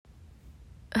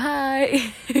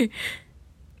Hi.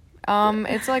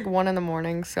 It's like 1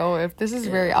 a.m, so if this is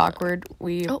very awkward,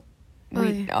 the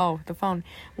phone.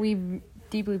 We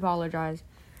deeply apologize.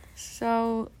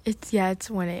 So It's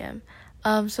 1 a.m.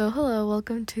 So hello,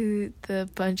 welcome to the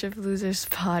Bunch of Losers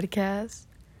podcast.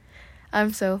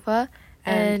 I'm Sofa,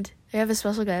 and we have a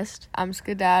special guest. I'm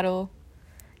Skeddadle.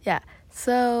 Yeah.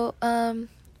 So,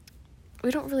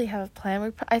 we don't really have a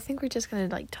plan. I think we're just gonna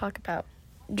talk about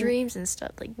dreams and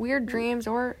stuff, Weird dreams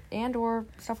or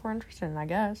stuff we're interested in, I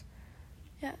guess.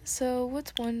 Yeah. So,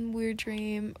 what's one weird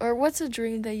dream, or what's a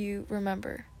dream that you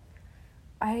remember?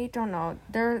 I don't know.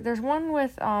 There's one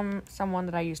with someone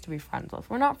that I used to be friends with.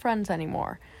 We're not friends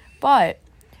anymore, but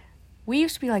we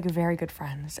used to be very good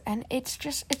friends, and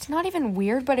it's not even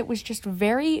weird, but it was just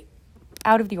very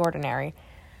out of the ordinary.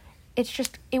 It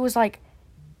was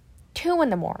 2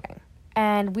 a.m,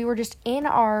 and we were just in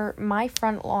my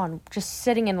front lawn, just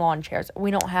sitting in lawn chairs. We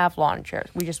don't have lawn chairs.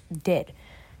 We just did.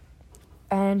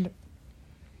 And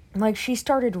she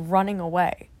started running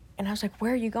away. And I was like,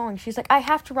 "Where are you going?" She's like, "I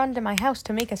have to run to my house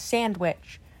to make a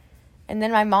sandwich." And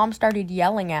then my mom started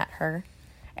yelling at her.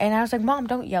 And I was like, "Mom,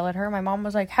 don't yell at her." My mom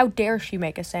was like, "How dare she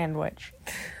make a sandwich?"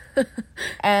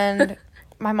 And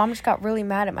my mom just got really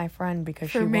mad at my friend because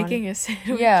she making a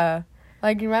sandwich. Yeah.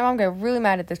 My mom got really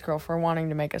mad at this girl for wanting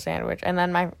to make a sandwich. And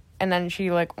then she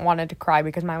wanted to cry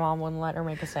because my mom wouldn't let her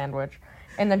make a sandwich.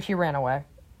 And then she ran away.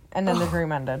 And then the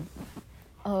dream ended.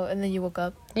 Oh, and then you woke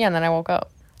up? Yeah, and then I woke up.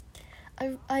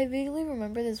 I vaguely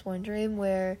remember this one dream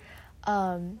where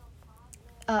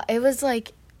it was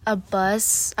a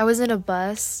bus. I was in a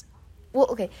bus. Well,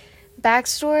 okay.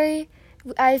 Backstory.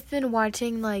 I've been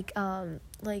watching I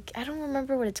don't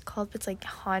remember what it's called, but it's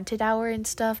Haunted Hour and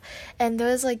stuff. And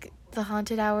there's the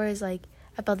Haunted Hour is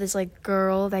about this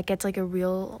girl that gets a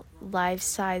real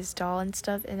life-size doll and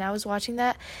stuff. And I was watching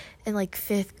that in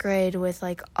 5th grade with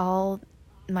all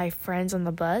my friends on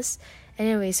the bus.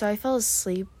 Anyway, so I fell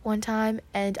asleep one time,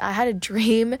 and I had a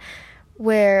dream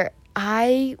where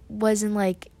I was in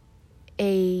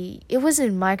it was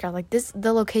in Minecraft.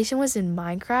 The location was in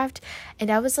Minecraft,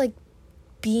 and I was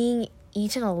being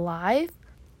eaten alive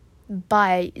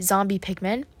by zombie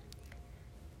pigmen.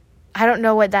 I don't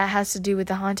know what that has to do with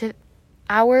the Haunted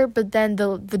Hour, but then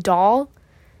the doll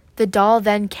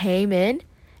then came in,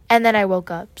 and then I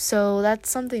woke up. So that's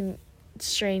something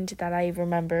strange that I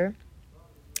remember.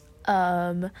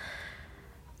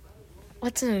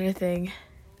 What's another thing?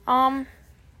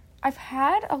 I've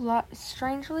had a lot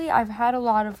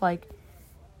of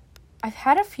I've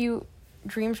had a few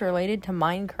dreams related to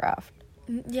Minecraft.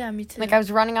 Yeah, me too. I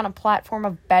was running on a platform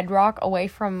of bedrock away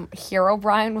from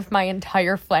Herobrine with my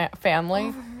entire family. Oh,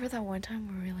 remember that one time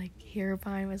where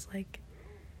Herobrine was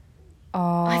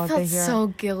Oh, I felt so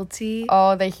guilty.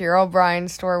 Oh, the Herobrine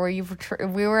story where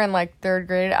we were in 3rd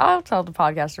grade. I'll tell the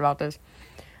podcast about this.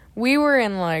 We were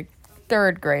in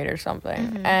 3rd grade or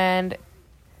something, and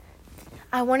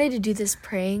I wanted to do this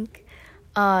prank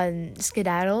on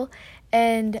Skeddadle,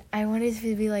 and I wanted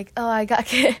to be I got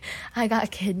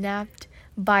kidnapped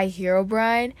by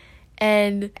Herobrine,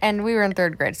 and we were in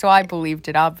 3rd grade, so I believed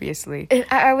it, obviously. And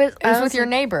I was with your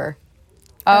neighbor.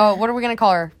 Oh, what are we gonna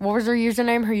call her? What was her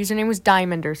username? Her username was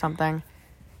Diamond or something.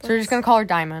 So we're just gonna call her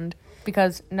Diamond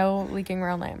because no leaking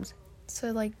real names.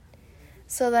 So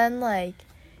then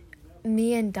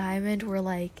me and Diamond were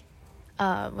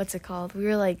what's it called? We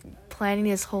were planning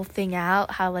this whole thing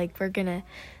out, how we're gonna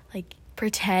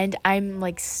pretend I'm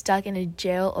stuck in a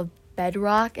jail of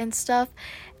bedrock and stuff.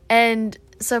 And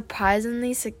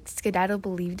surprisingly, Skedaddle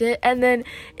believed it. And then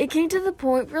it came to the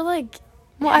point where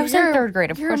well, I was in 3rd grade.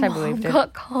 Of course I believed it. Your mom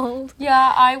got called.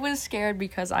 Yeah, I was scared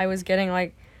because I was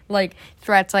getting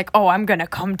threats "Oh, I'm gonna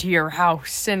come to your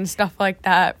house" and stuff like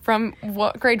that. From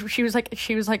what grade? She was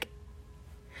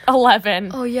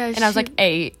 11. Oh yeah, and I was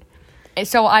 8.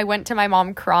 So I went to my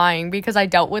mom crying because I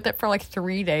dealt with it for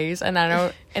 3 days, and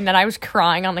then I was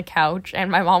crying on the couch, and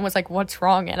my mom was like, "What's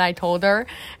wrong?" And I told her,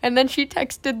 and then she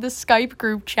texted the Skype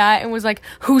group chat and was like,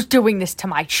 "Who's doing this to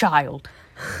my child?"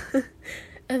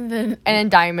 And then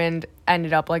Diamond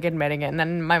ended up admitting it, and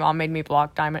then my mom made me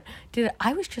block Diamond.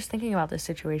 I was just thinking about this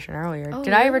situation earlier. Oh,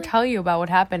 Did I ever tell you about what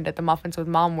happened at the Muffins with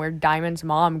Mom where Diamond's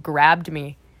mom grabbed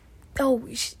me? Oh,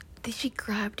 did she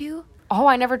grab you? Oh,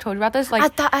 I never told you about this. I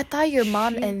thought your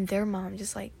mom and their mom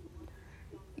just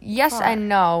Yes fought. And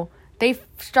no. They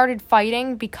started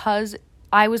fighting because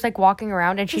I was walking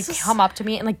around, and she'd come up to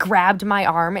me and grabbed my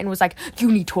arm and was like,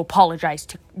 "You need to apologize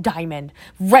to Diamond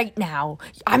right now.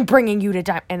 I'm bringing you to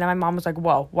Diamond." And then my mom was like,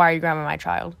 "Whoa, why are you grabbing my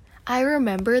child?" I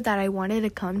remember that I wanted to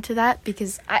come to that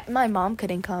because my mom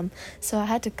couldn't come, so I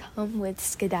had to come with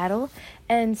Skedaddle.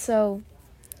 And so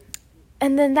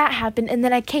And then that happened, and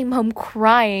then I came home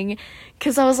crying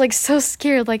because I was, like, so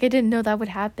scared. Like, I didn't know that would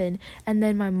happen. And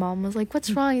then my mom was like,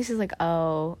 what's wrong? And she's like,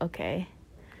 oh, okay.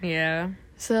 Yeah.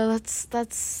 So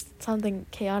that's something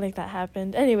chaotic that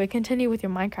happened. Anyway, continue with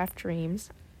your Minecraft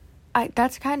dreams.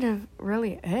 That's kind of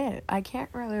really it. I can't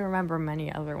really remember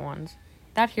many other ones.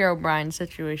 That Herobrine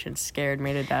situation scared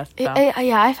me to death, though.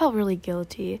 Yeah, I felt really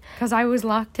guilty. Because I was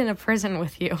locked in a prison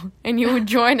with you, and you would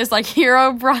join as, like,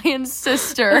 Herobrine's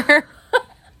sister.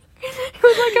 It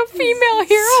was like a female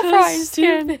Herobrine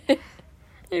skin.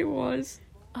 It was.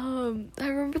 I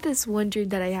remember this one dream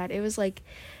that I had. It was like,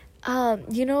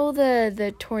 you know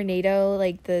the tornado,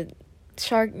 like the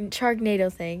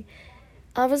sharknado thing.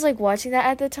 I was like watching that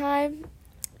at the time,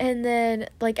 and then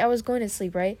like I was going to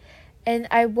sleep, right? And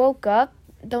I woke up.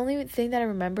 The only thing that I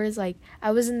remember is like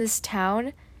I was in this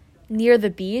town near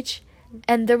the beach,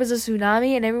 and there was a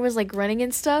tsunami, and everyone was like running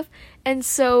and stuff. And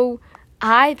so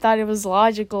I thought it was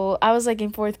logical. I was like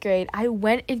in 4th grade. I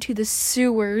went into the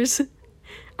sewers.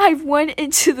 I went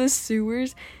into the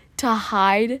sewers to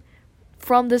hide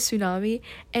from the tsunami,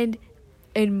 and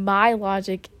in my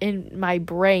logic, in my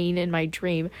brain, in my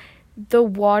dream, the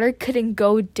water couldn't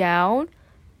go down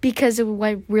because it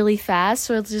went really fast.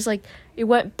 So it's just like it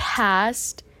went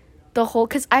past the whole,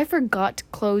 because I forgot to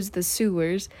close the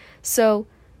sewers, so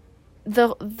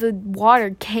the water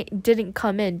didn't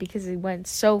come in because it went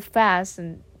so fast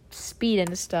and speed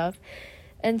and stuff.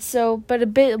 And so, but a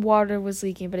bit of water was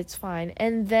leaking, but it's fine.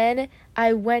 And then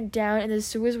I went down, and the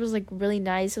sewers was like really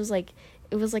nice. It was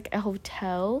like a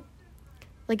hotel,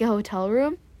 like a hotel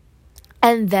room.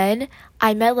 And then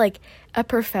I met like a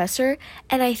professor,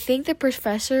 and I think the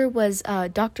professor was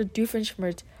Dr.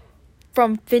 Doofenshmirtz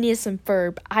from Phineas and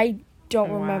Ferb. I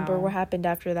don't remember what happened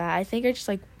after that. I think I just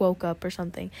like woke up or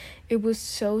something. It was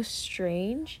so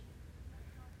strange.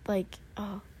 Like,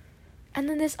 oh. And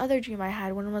then this other dream I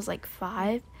had when I was like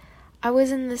 5. I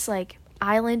was in this like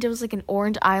island. It was like an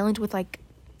orange island with like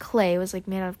clay. It was like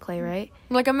made out of clay, right?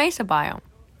 Like a mesa biome.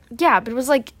 Yeah, but it was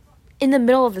like in the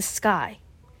middle of the sky.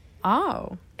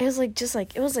 Oh. It was like just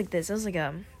like it was like this. It was like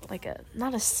a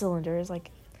not a cylinder. It was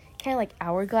like kind of like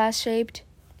hourglass shaped.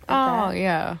 Like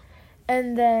yeah.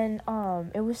 And then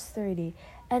it was 30.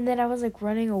 And then I was like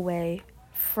running away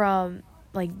from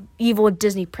like evil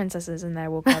Disney princesses, and then I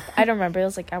woke up. I don't remember. It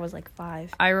was like I was like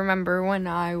 5. I remember when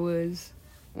I was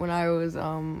little.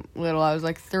 I was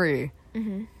like 3.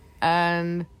 Mm-hmm.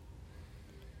 And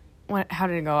how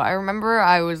did it go? I remember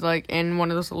I was like in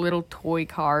one of those little toy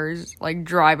cars, like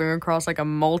driving across like a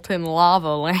molten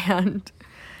lava land.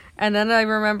 And then I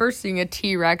remember seeing a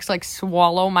T-Rex like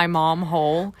swallow my mom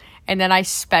whole, and then I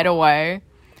sped away.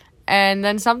 And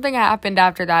then something happened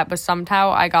after that, but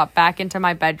somehow I got back into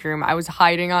my bedroom. I was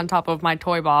hiding on top of my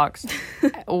toy box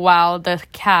while the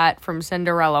cat from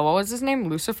Cinderella, what was his name?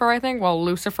 Lucifer, I think? Well,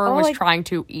 Lucifer was trying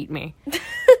to eat me.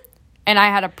 And I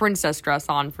had a princess dress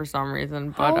on for some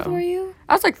reason. But, how old were you?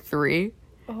 I was like 3.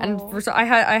 Oh. And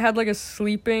I had like a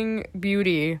Sleeping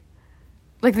Beauty,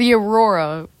 like the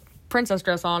Aurora princess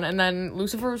dress on, and then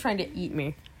Lucifer was trying to eat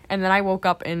me. And then I woke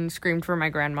up and screamed for my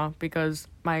grandma because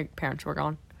my parents were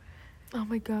gone. Oh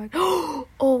my god.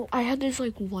 Oh, I had this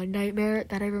like one nightmare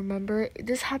that I remember.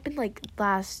 This happened like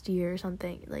last year or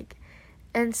something. Like,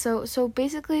 and so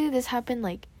basically this happened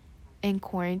like in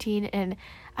quarantine, and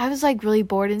I was like really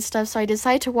bored and stuff, so I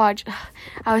decided to watch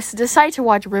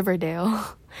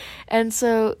Riverdale. And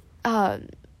so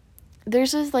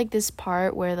there's just like this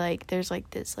part where like there's like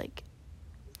this like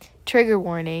trigger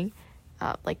warning,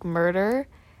 like murder,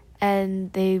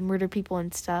 and they murder people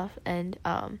and stuff. And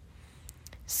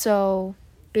so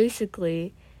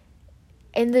basically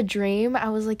in the dream I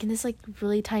was like in this like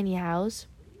really tiny house,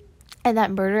 and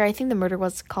that murder, I think the murder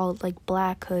was called like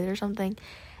Black Hood or something,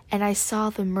 and I saw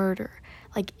the murder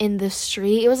like in the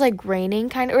street. It was like raining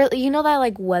kind of, or you know that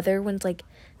like weather when it's like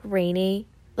rainy,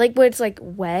 like when it's like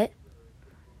wet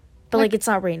but like it's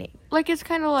not raining, like it's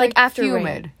kind of like after humid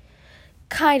rain.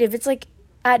 Kind of, it's like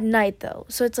at night though,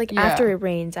 so it's like after it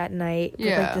rains at night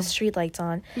with like the street lights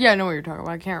on. Yeah, I know what you're talking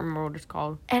about. I can't remember what it's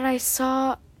called. And I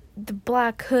saw the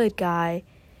Black Hood guy,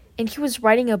 and he was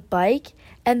riding a bike,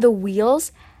 and the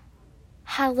wheels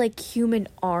had like human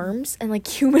arms and like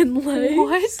human legs.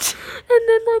 What? And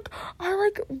then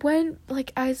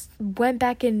I went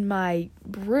back in my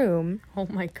room. Oh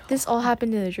my god. This all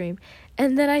happened in a dream.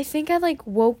 And then I think I like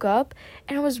woke up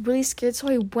and I was really scared, so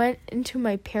I went into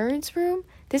my parents' room.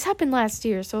 This happened last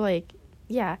year, so like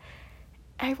yeah.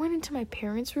 I went into my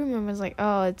parents' room and was like,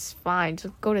 oh, it's fine,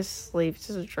 just go to sleep, it's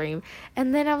just a dream.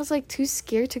 And then I was like too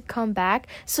scared to come back,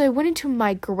 so I went into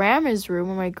my grandma's room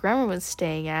where my grandma was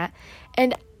staying at,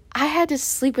 and I had to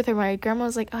sleep with her. My grandma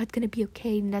was like, "Oh, it's gonna be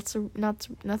okay.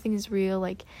 Nothing is real.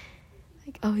 Like,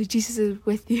 oh, Jesus is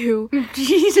with you.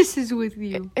 Jesus is with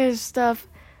you. And stuff."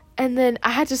 And then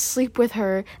I had to sleep with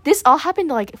her. This all happened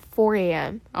at like 4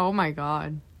 a.m. Oh my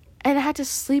God. And I had to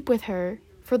sleep with her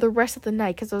for the rest of the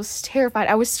night because I was terrified.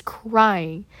 I was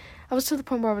crying. I was to the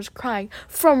point where I was crying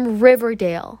from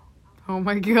Riverdale. Oh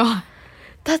my God.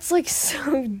 That's like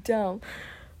so dumb.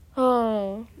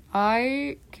 Oh.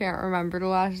 I can't remember the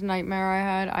last nightmare I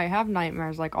had. I have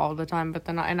nightmares like all the time, but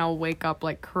then I'll wake up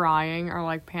like crying or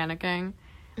like panicking.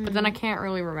 But then I can't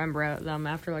really remember them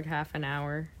after like half an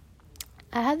hour.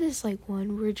 I had this like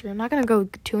one weird dream. I'm not gonna go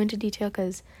too into detail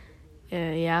because,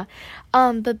 yeah.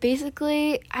 But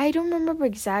basically, I don't remember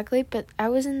exactly, but I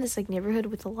was in this like neighborhood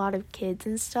with a lot of kids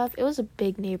and stuff. It was a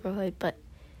big neighborhood, but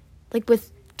like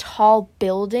with tall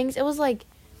buildings. It was like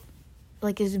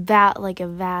a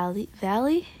valley,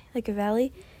 like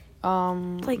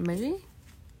maybe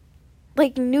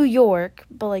like New York,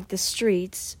 but like the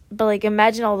streets. But like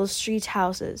imagine all those streets,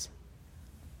 houses.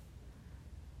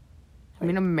 I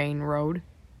mean a main road.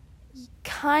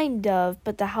 Kind of,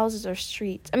 but the houses are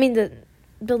streets. I mean the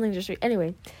buildings are streets.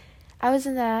 Anyway, I was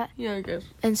in that. Yeah, I guess.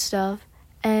 And stuff,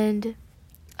 and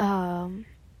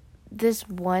this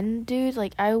one dude,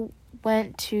 like I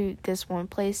went to this one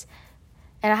place.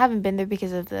 And I haven't been there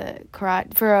because of the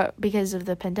because of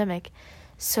the pandemic.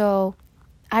 So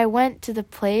I went to the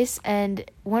place and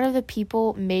one of the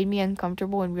people made me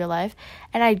uncomfortable in real life.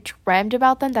 And I dreamt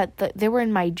about them that they were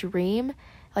in my dream,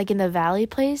 like in the valley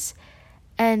place.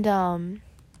 And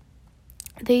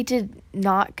they did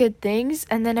not good things.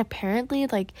 And then apparently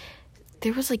like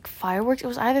there was like fireworks. It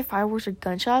was either fireworks or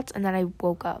gunshots. And then I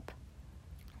woke up.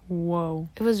 Whoa.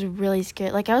 It was really scary.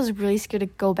 Like I was really scared to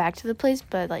go back to the place,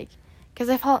 but like, because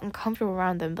I felt uncomfortable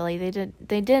around them, but like they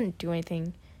didn't do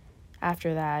anything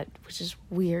after that, which is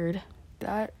weird.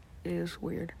 That is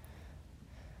weird.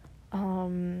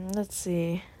 Let's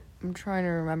see. I'm trying to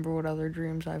remember what other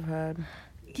dreams I've had.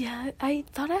 Yeah, I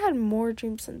thought I had more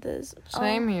dreams than this.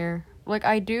 Same here. Like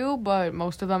I do, but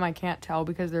most of them I can't tell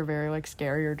because they're very like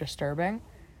scary or disturbing.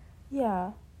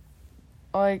 Yeah.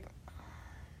 Like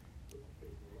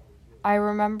I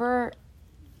remember.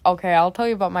 Okay, I'll tell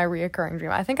you about my reoccurring dream.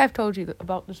 I think I've told you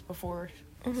about this before,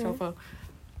 Sofa.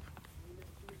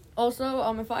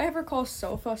 Also, if I ever call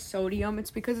Sofa Sodium,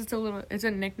 it's because it's a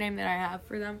nickname that I have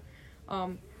for them.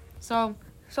 So,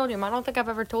 Sodium, I don't think I've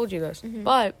ever told you this,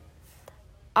 but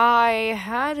I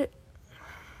have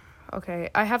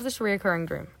this reoccurring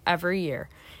dream every year,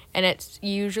 and it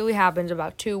usually happens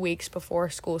about 2 weeks before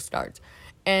school starts,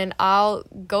 and I'll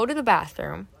go to the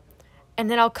bathroom, and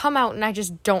then I'll come out and I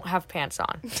just don't have pants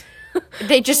on.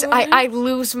 I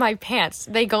lose my pants.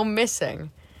 They go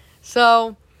missing.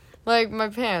 So, like, my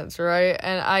pants, right?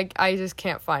 And I just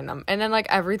can't find them. And then, like,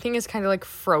 everything is kind of, like,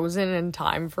 frozen in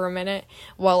time for a minute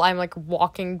while I'm, like,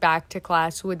 walking back to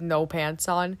class with no pants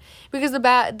on. Because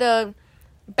the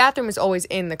bathroom is always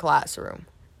in the classroom.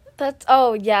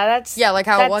 Yeah, like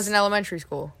how it was in elementary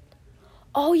school.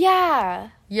 Oh,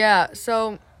 yeah. Yeah,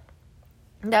 so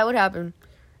that would happen.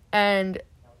 And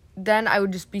then I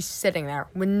would just be sitting there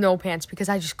with no pants because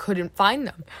I just couldn't find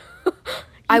them.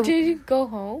 Did you go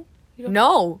home?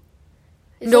 No.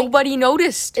 Nobody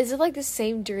noticed. Is it like the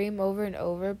same dream over and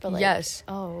over? But like, yes.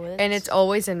 Oh. And it's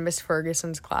always in Miss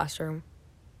Ferguson's classroom.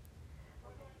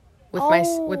 With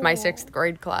my 6th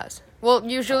grade class. Well,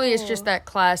 usually it's just that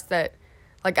class that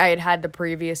like I had the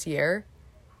previous year.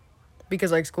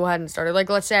 Because like school hadn't started. Like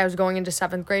let's say I was going into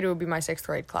 7th grade, it would be my 6th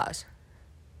grade class.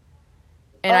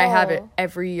 And I have it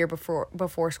every year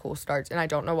before school starts, and I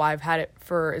don't know why I've had it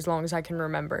for as long as I can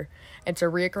remember. It's a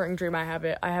reoccurring dream. I have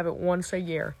it once a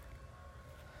year.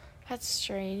 That's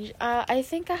strange. I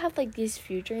think I have like these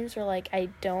few dreams where like I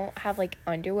don't have like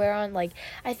underwear on. Like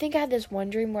I think I had this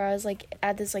one dream where I was like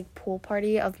at this like pool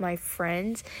party of my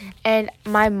friends, and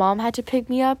my mom had to pick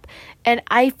me up, and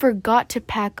I forgot to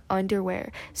pack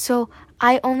underwear. So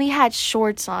I only had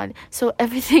shorts on. So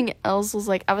everything else was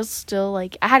like I was still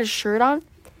like I had a shirt on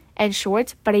and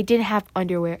shorts, but I didn't have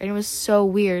underwear, and it was so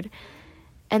weird.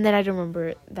 And then I don't remember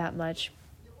it that much.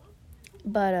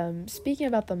 But speaking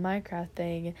about the Minecraft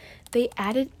thing, they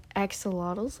added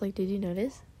axolotls. Like, did you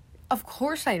notice? Of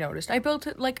course I noticed. I built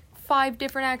like 5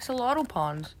 different axolotl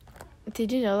ponds.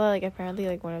 Did you know that like apparently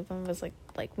like one of them was like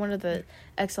one of the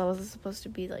axolotls is supposed to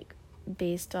be like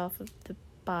based off of the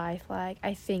bi flag?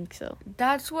 I think so.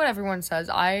 That's what everyone says.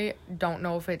 I don't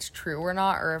know if it's true or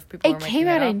not, or if people are making it up. It came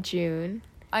out in June.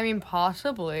 I mean,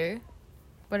 possibly,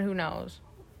 but who knows?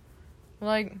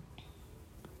 Like,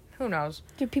 who knows?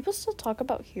 Do people still talk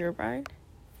about Herobrine?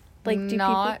 Like, do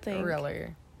not people think?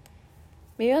 Really.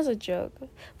 Maybe it was a joke.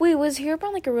 Wait, was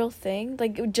Herobrine like a real thing?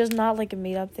 Like, just not like a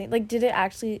made up thing? Like, did it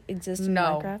actually exist in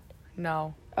Minecraft?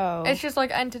 No. Oh. It's just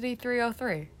like Entity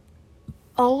 303.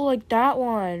 Oh, like that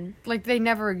one. Like, they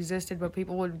never existed, but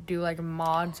people would do, like,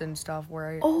 mods and stuff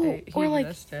where he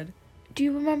existed. Do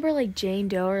you remember, like, Jane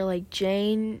Doe or, like,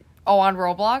 Jane... Oh, on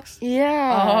Roblox?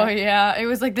 Yeah. Oh, yeah. It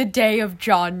was, like, the day of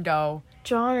John Doe.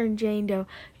 John or Jane Doe.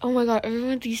 Oh, my God.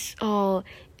 Everyone these... Oh,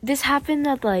 this happened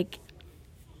at, like...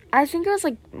 I think it was,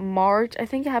 like, March. I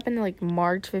think it happened, like,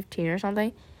 March 15 or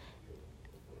something.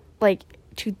 Like...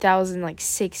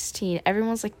 2016.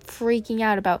 Everyone's like freaking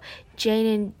out about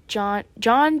John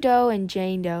Doe and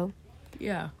Jane Doe.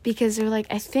 Yeah. Because they're like,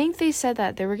 I think they said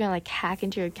that they were gonna like hack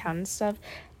into your account and stuff.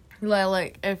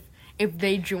 Like if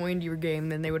they joined your game,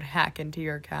 then they would hack into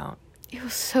your account. It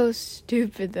was so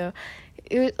stupid though.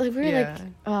 It was like we were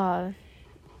like,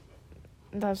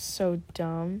 that's so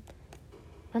dumb.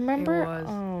 Remember, It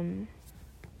was.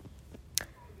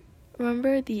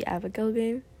 Remember the Abigail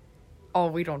game? Oh,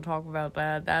 we don't talk about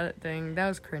that. That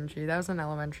was cringy. That was in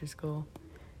elementary school.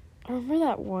 I remember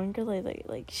that one girl,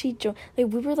 like she joined, like,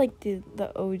 we were, like, the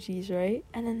OGs, right?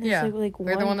 And then there's, like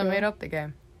we're the one that made up the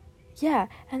game. Yeah,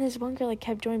 and this one girl, like,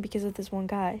 kept joining because of this one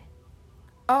guy.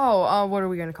 Oh, what are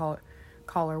we gonna call her?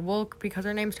 Because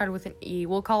her name started with an E,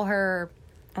 we'll call her...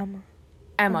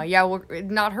 Emma, yeah,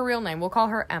 not her real name. We'll call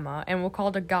her Emma, and we'll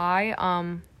call the guy,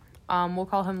 we'll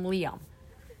call him Liam.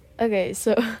 Okay,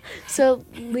 so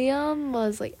Liam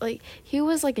was like he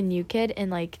was like a new kid in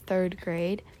like 3rd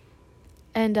grade,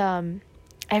 and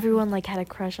everyone like had a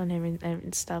crush on him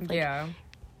and stuff. Like, yeah.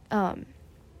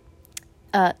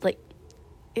 Like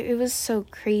it was so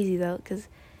crazy though, because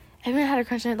everyone had a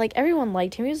crush on him. Like everyone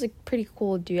liked him. He was a pretty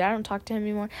cool dude. I don't talk to him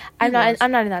anymore. I'm not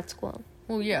in that school.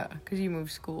 Well, yeah, because you moved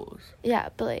schools. Yeah,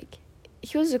 but like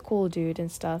he was a cool dude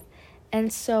and stuff,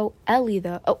 and so Ellie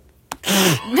though. Oh.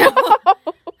 No.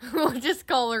 We'll just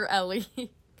call her Ellie.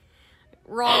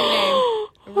 Wrong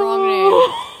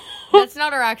name. That's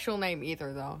not her actual name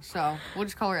either, though. So we'll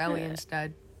just call her Ellie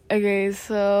instead. Okay,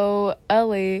 so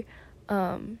Ellie, wait,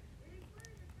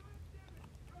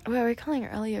 are we calling her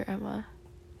Ellie or Emma?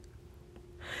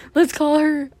 Let's call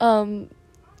her,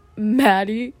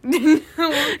 Maddie.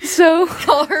 So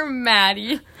call her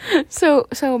Maddie. So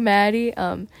Maddie,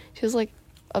 she was like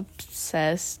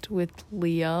obsessed with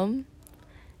Liam,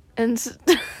 and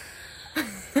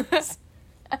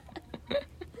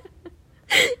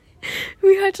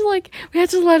we had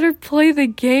to let her play the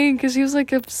game because he was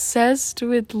like obsessed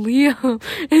with Liam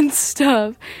and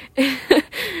stuff. I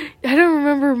don't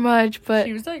remember much, but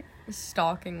she was like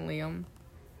stalking Liam.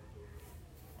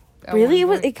 Really?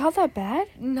 It got that bad?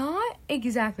 Not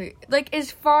exactly. Like,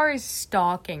 as far as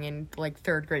stalking in, like,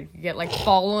 3rd grade, you get, like,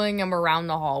 following him around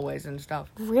the hallways and stuff.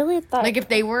 Really? Like, if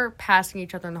they were passing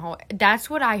each other in the hallway.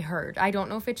 That's what I heard. I don't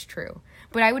know if it's true.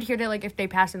 But I would hear that, like, if they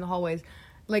passed in the hallways,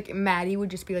 like, Maddie would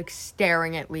just be, like,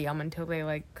 staring at Liam until they,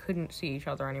 like, couldn't see each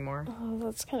other anymore. Oh,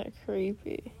 that's kind of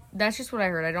creepy. That's just what I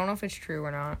heard. I don't know if it's true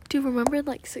or not. Do you remember in,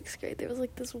 like, 6th grade, there was,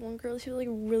 like, this one girl, she was, like,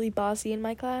 really bossy in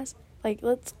my class? Like,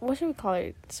 what should we call her?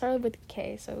 It started with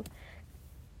K, so.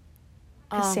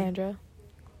 Cassandra.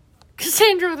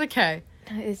 Cassandra with a K.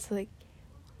 It's like,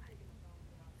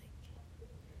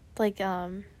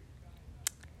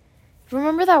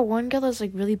 remember that one girl that was,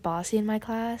 like, really bossy in my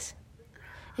class?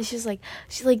 And she's like,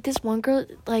 this one girl,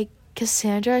 like,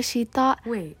 Cassandra, she thought.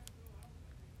 Wait.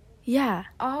 Yeah.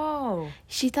 Oh.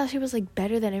 She thought she was, like,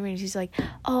 better than everyone. She's like,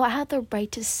 oh, I had the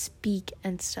right to speak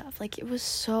and stuff. Like, it was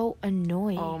so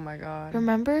annoying. Oh, my God.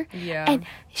 Remember? Yeah. And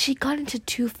she got into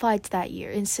 2 fights that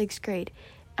year in 6th grade.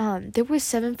 There were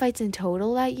 7 fights in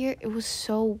total that year. It was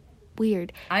so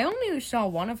weird. I only saw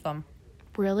one of them.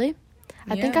 Really?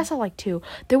 I think I saw, like, 2.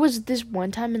 There was this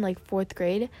one time in, like, 4th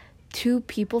grade, 2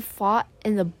 people fought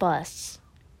in the bus.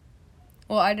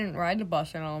 Well, I didn't ride the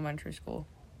bus in elementary school.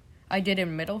 I did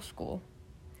in middle school.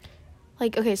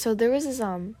 Like, okay, so there was this,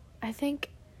 I think,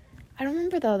 I don't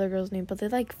remember the other girl's name, but they,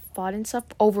 like, fought and stuff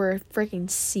over a freaking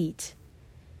seat.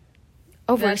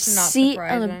 Over That's a not seat.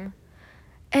 surprising.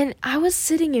 And I was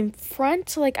sitting in front,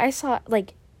 so, like, I saw,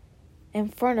 like, in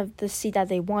front of the seat that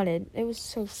they wanted. It was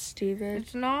so stupid.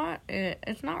 It's not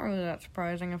really that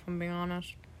surprising, if I'm being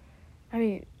honest. I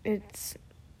mean, it's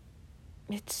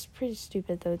pretty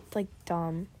stupid, though. It's, like,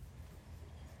 dumb.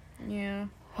 Yeah.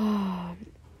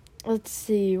 Let's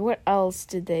see, what else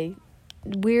did they...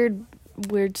 Weird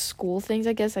school things,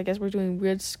 I guess. I guess we're doing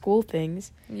weird school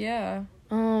things. Yeah.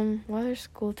 What other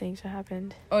school things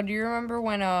happened? Oh, do you remember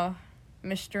when, Mr.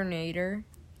 Nader,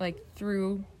 like,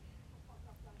 threw,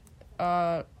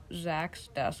 Zach's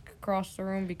desk across the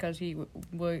room because he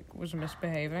was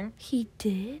misbehaving? He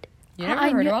did? You never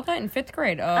heard about that? In 5th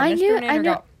grade, Mr. Nader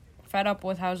got fed up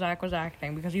with how Zach was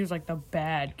acting because he was, like, the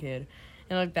bad kid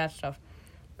and, like, that stuff.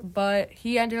 But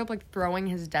he ended up, like, throwing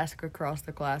his desk across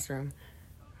the classroom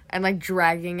and, like,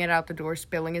 dragging it out the door,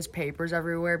 spilling his papers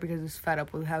everywhere because he was fed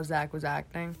up with how Zach was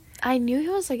acting. I knew he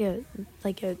was, like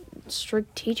a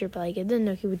strict teacher, but, like, I didn't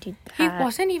know he would do that. He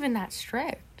wasn't even that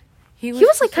strict. He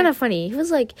was like, kind of funny. He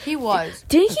was, like... He was.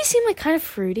 Didn't he seem, like, kind of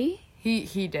fruity?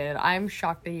 He did. I'm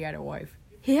shocked that he had a wife.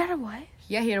 He had a wife?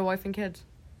 Yeah, he had a wife and kids.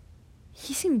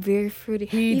 He seemed very fruity.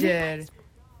 He did.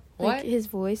 What? Like, his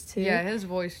voice, too. Yeah, his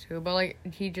voice, too. But, like,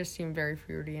 he just seemed very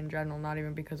fruity in general, not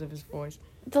even because of his voice.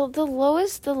 The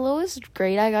lowest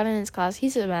grade I got in his class,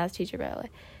 he's a math teacher, by the way.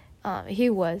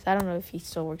 He was. I don't know if he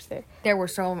still works there. There were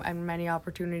so many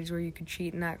opportunities where you could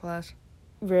cheat in that class.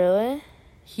 Really?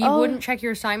 He wouldn't check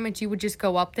your assignments. You would just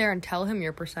go up there and tell him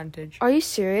your percentage. Are you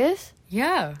serious?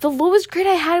 Yeah. The lowest grade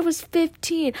I had was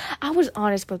 15. I was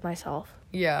honest with myself.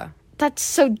 Yeah. That's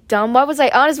so dumb. Why was I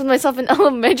honest with myself in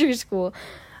elementary school?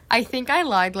 I think I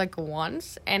lied, like,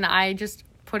 once, and I just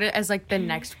put it as, like, the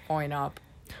next point up.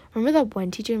 Remember that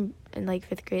one teacher in like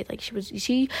 5th grade? Like,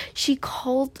 she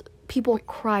called people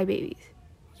crybabies.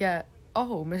 Yeah.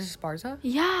 Oh, Mrs. Sparza?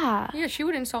 Yeah. Yeah, she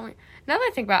would insult me. Now that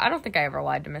I think about it, I don't think I ever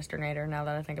lied to Mr. Nader, now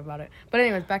that I think about it. But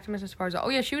anyways, back to Mrs. Sparza. Oh,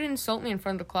 yeah, she would insult me in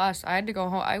front of the class. I had to go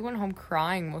home. I went home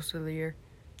crying most of the year.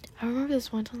 I remember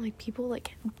this one time, like, people,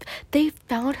 like, they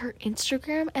found her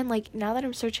Instagram, and, like, now that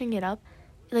I'm searching it up,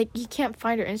 like, you can't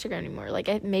find her Instagram anymore.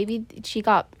 Like, maybe she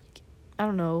got, I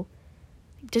don't know.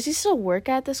 Does he still work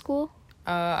at the school?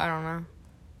 I don't know.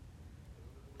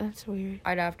 That's weird.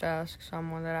 I'd have to ask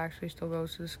someone that actually still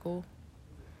goes to the school.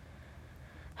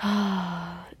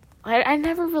 I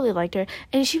never really liked her,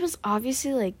 and she was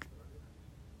obviously like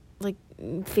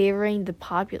favoring the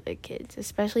popular kids,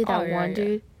 especially that one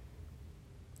dude.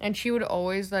 And she would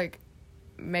always like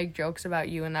make jokes about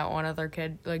you and that one other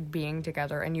kid like being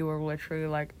together, and you were literally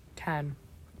like 10.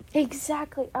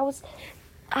 Exactly.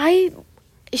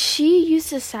 She used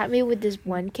to sat me with this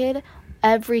one kid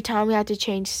every time we had to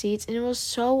change seats, and it was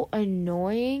so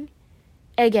annoying.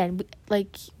 Again,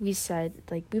 like we said,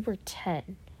 like we were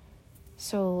 10.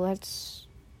 So that's,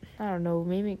 I don't know,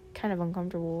 made me kind of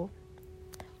uncomfortable.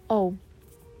 Oh,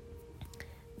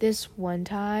 this one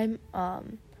time,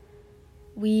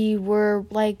 we were,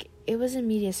 like, it was in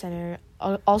media center,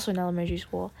 also in elementary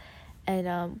school,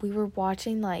 and, we were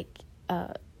watching, like,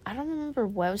 I don't remember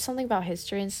what, it was something about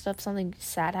history and stuff, something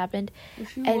sad happened. Well,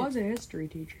 she was a history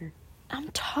teacher. I'm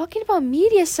talking about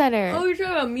media center. Oh, you're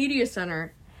talking about media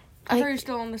center. I thought you were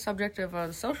still on the subject of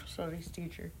the social studies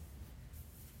teacher.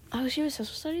 Oh, she was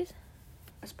social studies?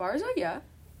 Esparza, yeah.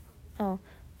 Oh,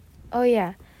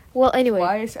 yeah. Well, anyway.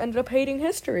 Why I ended up hating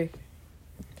history.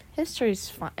 History's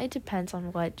fun. It depends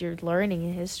on what you're learning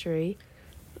in history.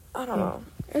 I don't know.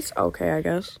 It's okay, I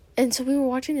guess. And so we were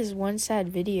watching this one sad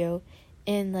video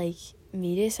in, like,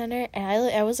 media center, and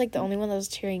I was, like, the only one that was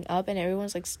tearing up, and everyone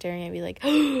was, like, staring at me like,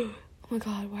 oh my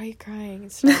god, why are you crying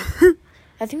and stuff.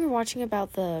 I think we were watching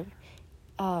about the,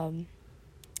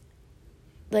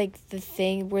 like, the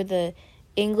thing where the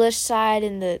English side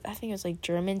and the, I think it was, like,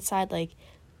 German side, like,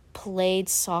 played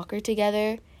soccer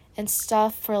together and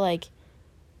stuff for, like,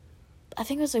 I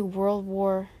think it was, like, World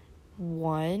War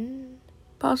One.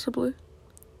 Possibly.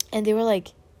 And they were, like,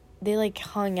 they, like,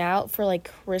 hung out for,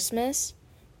 like, Christmas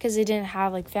because they didn't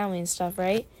have, like, family and stuff,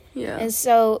 right? Yeah. And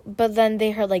so, but then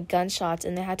they heard, like, gunshots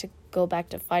and they had to go back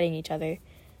to fighting each other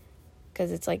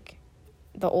because it's, like,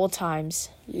 the old times.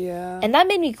 Yeah. And that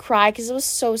made me cry because it was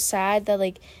so sad that,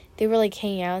 like, they were, like,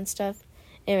 hanging out and stuff.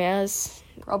 Anyway, I was...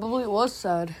 Probably was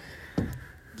sad.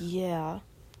 Yeah.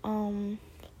 Oh,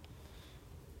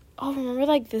 remember,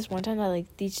 like, this one time that, like,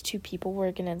 these two people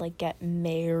were gonna, like, get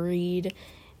married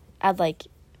at, like,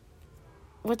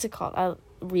 what's it called?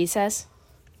 Recess?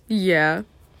 Yeah.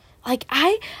 Like,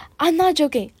 I'm not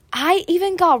joking. I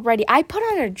even got ready. I put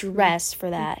on a dress for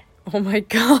that. Oh my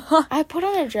god. I put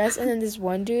on a dress, and then this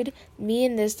one dude, me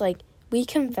and this, like, we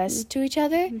confessed to each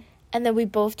other, and then we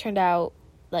both turned out,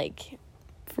 like...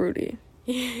 Fruity.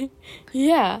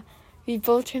 Yeah. We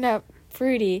both turned out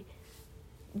fruity.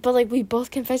 But, like, we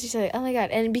both confessed to each other. Oh, my God.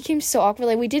 And it became so awkward.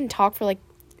 Like, we didn't talk for, like,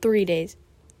 3 days.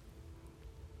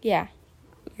 Yeah.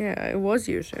 Yeah, it was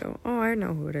you two. Oh, I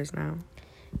know who it is now.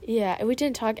 Yeah, we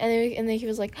didn't talk. And then he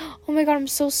was like, oh, my God, I'm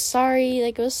so sorry.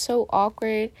 Like, it was so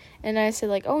awkward. And I said,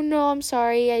 like, oh, no, I'm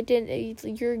sorry. I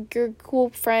didn't. You're a cool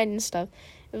friend and stuff.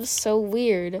 It was so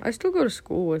weird. I still go to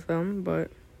school with them,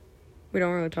 but we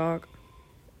don't really talk.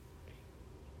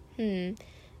 I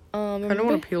don't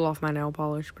want to peel off my nail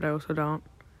polish, but I also don't.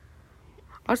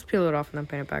 I'll just peel it off and then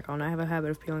paint it back on. I have a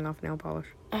habit of peeling off nail polish.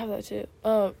 I have that too.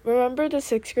 Remember the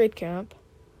 6th grade camp?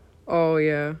 Oh,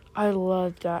 yeah. I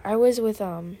loved that. I was with,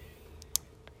 I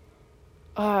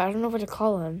don't know what to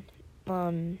call him.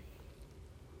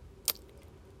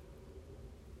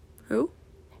 Who?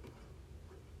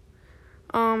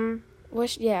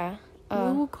 Yeah. We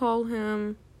will call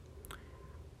him...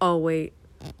 Oh, wait.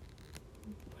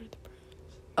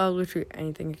 Literally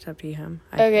anything except he, him.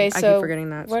 I keep forgetting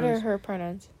that. What are her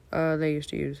pronouns? They used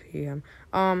to use he, him.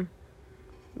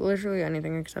 Literally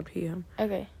anything except he, him.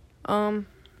 Okay.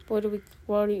 What do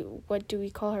we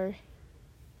call her?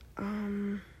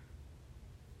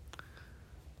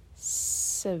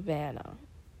 Savannah.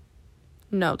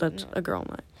 No, that's a girl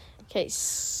name. Okay,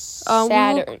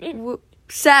 Saturn.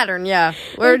 Saturn, yeah.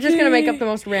 We're just gonna make up the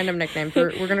most random nickname.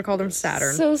 We're gonna call them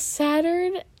Saturn. So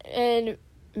Saturn and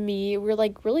me were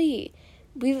we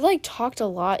talked a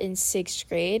lot in 6th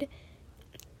grade.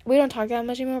 We don't talk that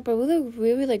much anymore, but we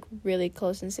were really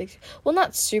close in 6th. Well,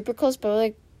 not super close,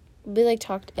 but we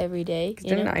talked every day.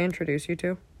 Didn't I introduce you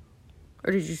to?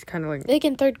 Or did you just kind of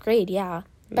in 3rd grade, yeah.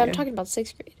 But I'm talking about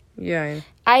 6th grade. Yeah.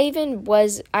 I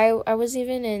was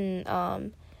even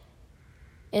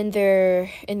in their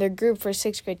group for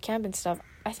 6th grade camp and stuff.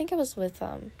 I think I was with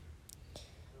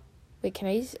wait, can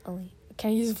I use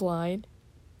Vline?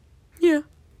 Yeah.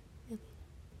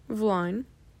 Vline.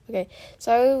 Okay,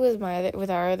 so I was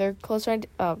with our other close friend,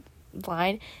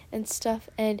 Vline and stuff,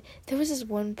 and there was this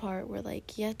one part where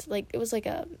you had to it was you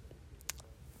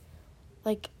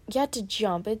had to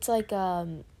jump. It's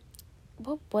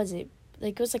what was it?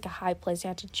 It was a high place. You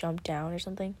had to jump down or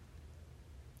something.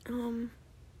 In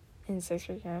 6th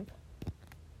grade camp.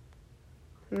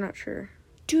 I'm not sure.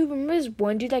 Dude, remember this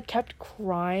one dude that kept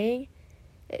crying?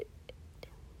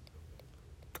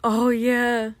 Oh,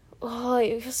 yeah. Oh,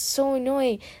 it was so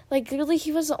annoying. Literally,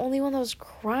 he was the only one that was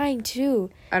crying, too.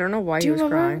 I don't know why he was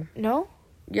crying. No?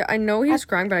 Yeah, I know he was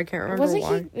crying, but I can't remember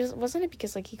why. Wasn't it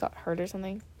because, he got hurt or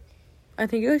something? I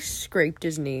think he, scraped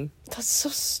his knee. That's so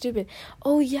stupid.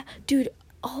 Oh, yeah. Dude,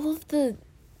 all of the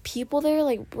people there,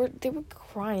 they were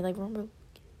crying. Remember?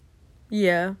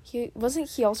 Yeah. Wasn't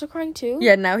he also crying, too?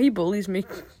 Yeah, now he bullies me.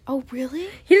 Oh, really?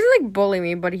 He doesn't, bully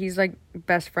me, but he's,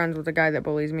 best friends with the guy that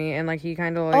bullies me, and, he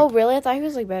kind of, Oh, really? I thought he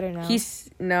was, better now. he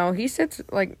sits,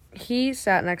 he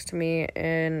sat next to me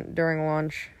during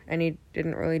lunch, and he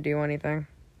didn't really do anything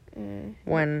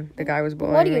when the guy was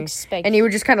bullying me. What do you expect? And he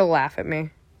would just kind of laugh at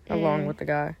me, along with the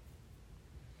guy.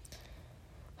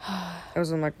 It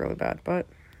wasn't, really bad, but...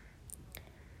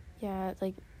 Yeah,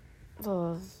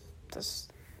 that's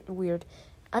weird.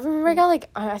 I remember I got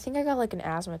I think I got an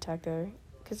asthma attack there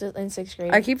because in 6th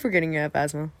grade. I keep forgetting you have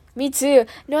asthma. Me too.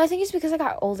 No, I think it's because I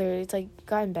got older. It's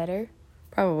gotten better.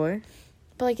 Probably.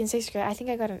 But in 6th grade, I think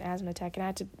I got an asthma attack and I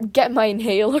had to get my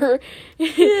inhaler. Yeah.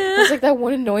 I was that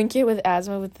one annoying kid with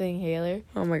asthma with the inhaler.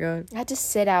 Oh my god. I had to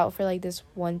sit out for this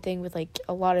one thing with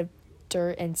a lot of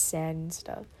dirt and sand and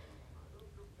stuff.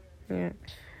 Yeah.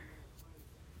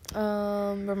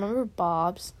 Remember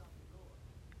Bob's?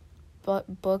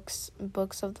 But books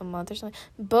of the month or something.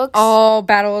 Books. Oh,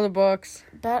 Battle of the Books.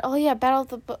 Battle of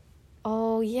the Book.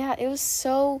 Oh yeah, it was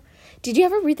so. Did you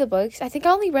ever read the books? I think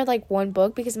I only read one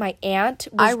book because my aunt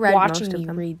was watching me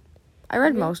read. I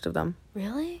read most of them.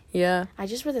 Really? Yeah. I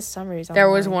just read the summaries.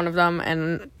 There was one of them,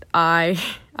 and I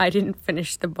didn't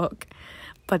finish the book,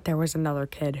 but there was another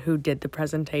kid who did the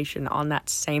presentation on that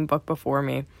same book before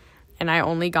me, and I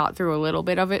only got through a little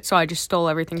bit of it, so I just stole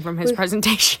everything from his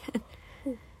presentation.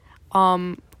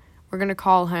 We're gonna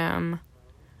call him...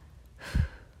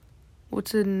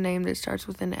 What's the name that starts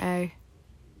with an A?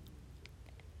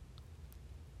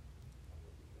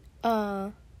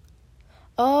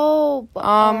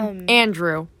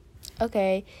 Andrew.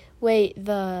 Okay. Wait,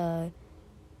 is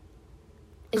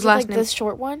His it last name? the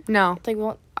short one? No.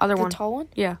 Other one. The tall one?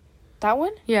 Yeah. That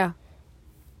one? Yeah.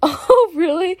 Oh,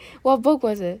 really? What book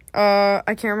was it? I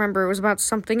can't remember. It was about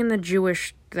something in the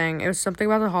Jewish thing. It was something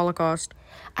about the Holocaust.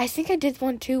 I think I did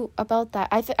one too about that.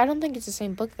 I don't think it's the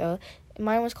same book though.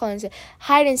 Mine was called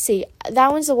Hide and Seek.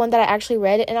 That one's the one that I actually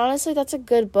read, and honestly, that's a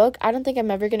good book. I don't think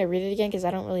I'm ever gonna read it again because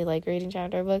I don't really like reading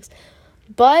chapter books.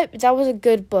 But that was a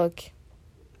good book.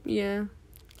 Yeah.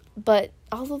 But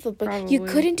all of the books, you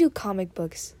couldn't do comic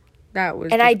books. That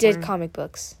was. And I did comic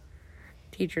books.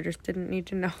 Teacher just didn't need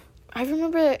to know. I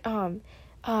remember.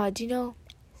 Do you know?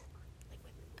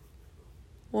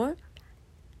 What?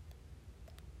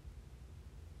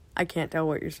 I can't tell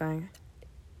what you're saying.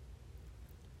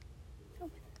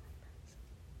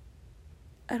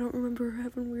 I don't remember her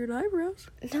having weird eyebrows.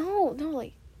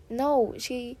 No,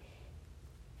 she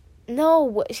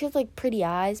had pretty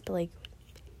eyes, but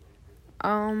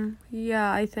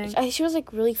Yeah, I think. She was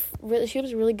like really, she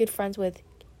was really good friends with.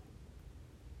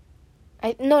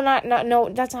 No,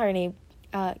 that's not her name.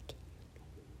 That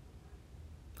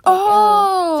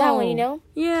one, you know?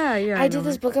 Yeah. I did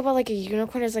this book about like a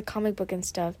unicorn as a comic book and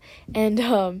stuff, and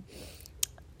then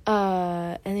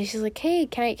she's like, hey,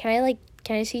 can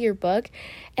I see your book?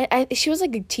 And she was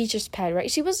like a teacher's pet,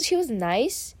 right? She was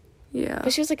nice. Yeah.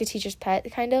 But she was like a teacher's pet,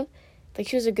 kind of. Like,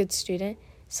 she was a good student.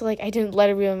 So, like, I didn't let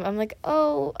her read them. I'm like,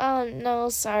 oh, no,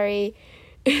 sorry.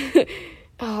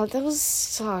 Oh, that was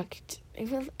sucked.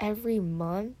 Even every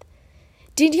month.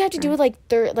 Did you have to do it, like,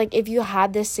 if you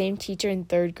had the same teacher in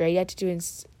 3rd grade, you had to do it in,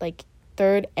 like,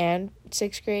 3rd and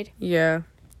 6th grade? Yeah.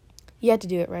 You had to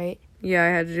do it, right? Yeah, I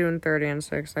had to do it in 3rd and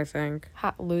 6th, I think.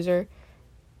 Hot loser.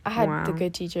 I had the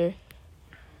good teacher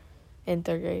in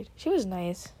 3rd grade. She was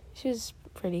nice. She was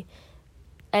pretty.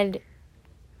 And at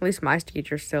least my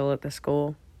teacher's still at the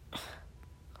school.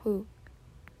 who?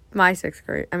 My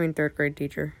 3rd grade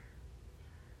teacher.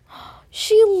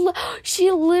 She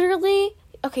literally,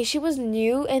 okay, she was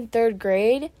new in 3rd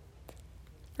grade,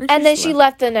 and then she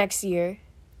left the next year.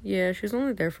 Yeah, she was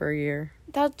only there for a year.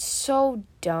 That's so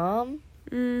dumb.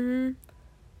 Mm-hmm.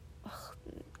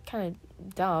 Kind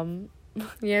of dumb.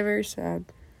 Yeah, very sad.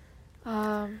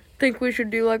 Think we should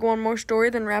do, like, one more story,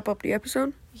 then wrap up the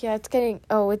episode? Yeah, it's getting,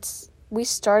 we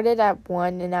started at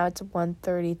 1, and now it's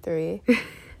 1:33.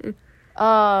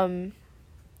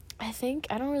 I think,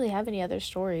 I don't really have any other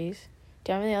stories.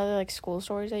 Do you have any other, like, school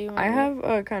stories that you remember? I have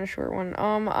a kind of short one.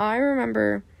 I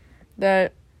remember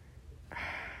that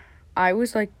I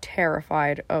was, like,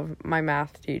 terrified of my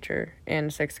math teacher in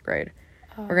 6th grade.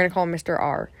 We're gonna call him Mr.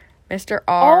 R. Mr.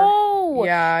 R. Oh!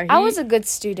 Yeah. I was a good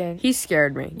student. He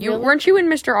scared me. Really? Weren't you in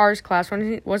Mr. R's class?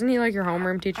 Wasn't he, like, your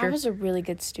homeroom teacher? I was a really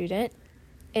good student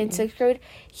in 6th grade.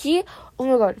 Oh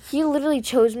my god, he literally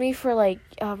chose me for, like,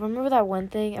 remember that one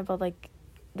thing about, like,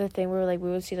 the thing where, like, we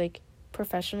would see, like,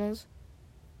 professionals?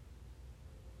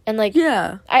 And, like,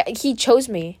 yeah. He chose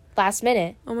me last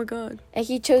minute. Oh my god. And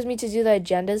he chose me to do the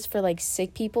agendas for, like,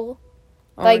 sick people.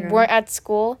 Oh like, weren't at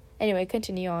school. Anyway,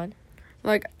 continue on.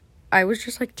 Like, I was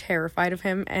just, like, terrified of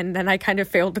him, and then I kind of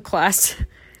failed the class.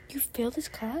 You failed his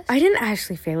class? I didn't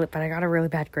actually fail it, but I got a really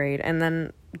bad grade, and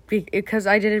then, because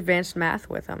I did advanced math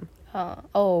with him.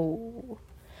 Oh.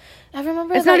 I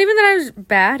remember, it's not even that I was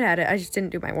bad at it, I just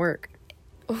didn't do my work.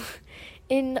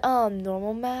 In,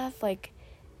 normal math, like,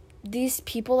 these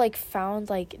people, like,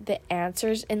 found, like, the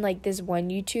answers in, like, this one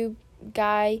YouTube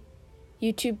guy,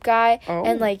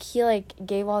 and, like, he, like,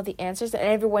 gave all the answers, and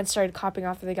everyone started copying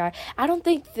off of the guy. I don't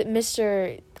think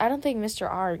Mr.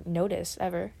 R noticed,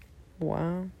 ever.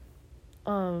 Wow.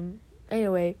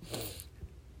 Anyway.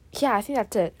 Yeah, I think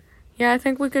that's it. Yeah, I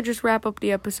think we could just wrap up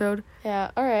the episode.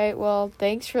 Yeah, alright, well,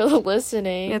 thanks for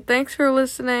listening. Yeah, thanks for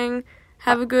listening.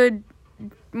 Have a good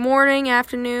morning,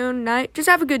 afternoon, night. Just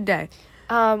have a good day.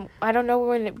 I don't know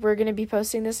when we're gonna be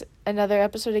posting another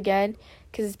episode again,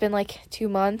 because it's been, like, 2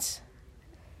 months.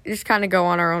 Just kind of go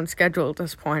on our own schedule at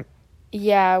this point.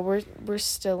 Yeah, we're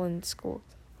still in school.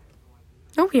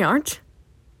 No, we aren't.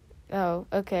 Oh,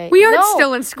 okay. We aren't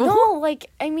still in school. No, like,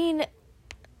 I mean...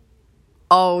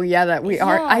 Oh, yeah, that we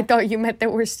are. I thought you meant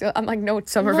that we're still... I'm like, no,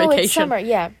 it's summer vacation. It's summer,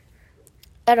 yeah.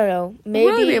 I don't know. Maybe...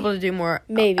 We'll be able to do more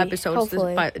episodes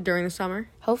during the summer.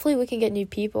 Hopefully we can get new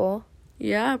people.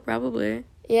 Yeah, probably.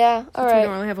 Yeah, alright. We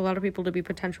don't really have a lot of people to be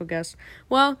potential guests.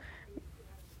 Well...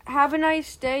 Have a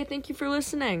nice day. Thank you for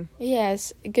listening.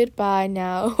 Yes. Goodbye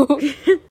now.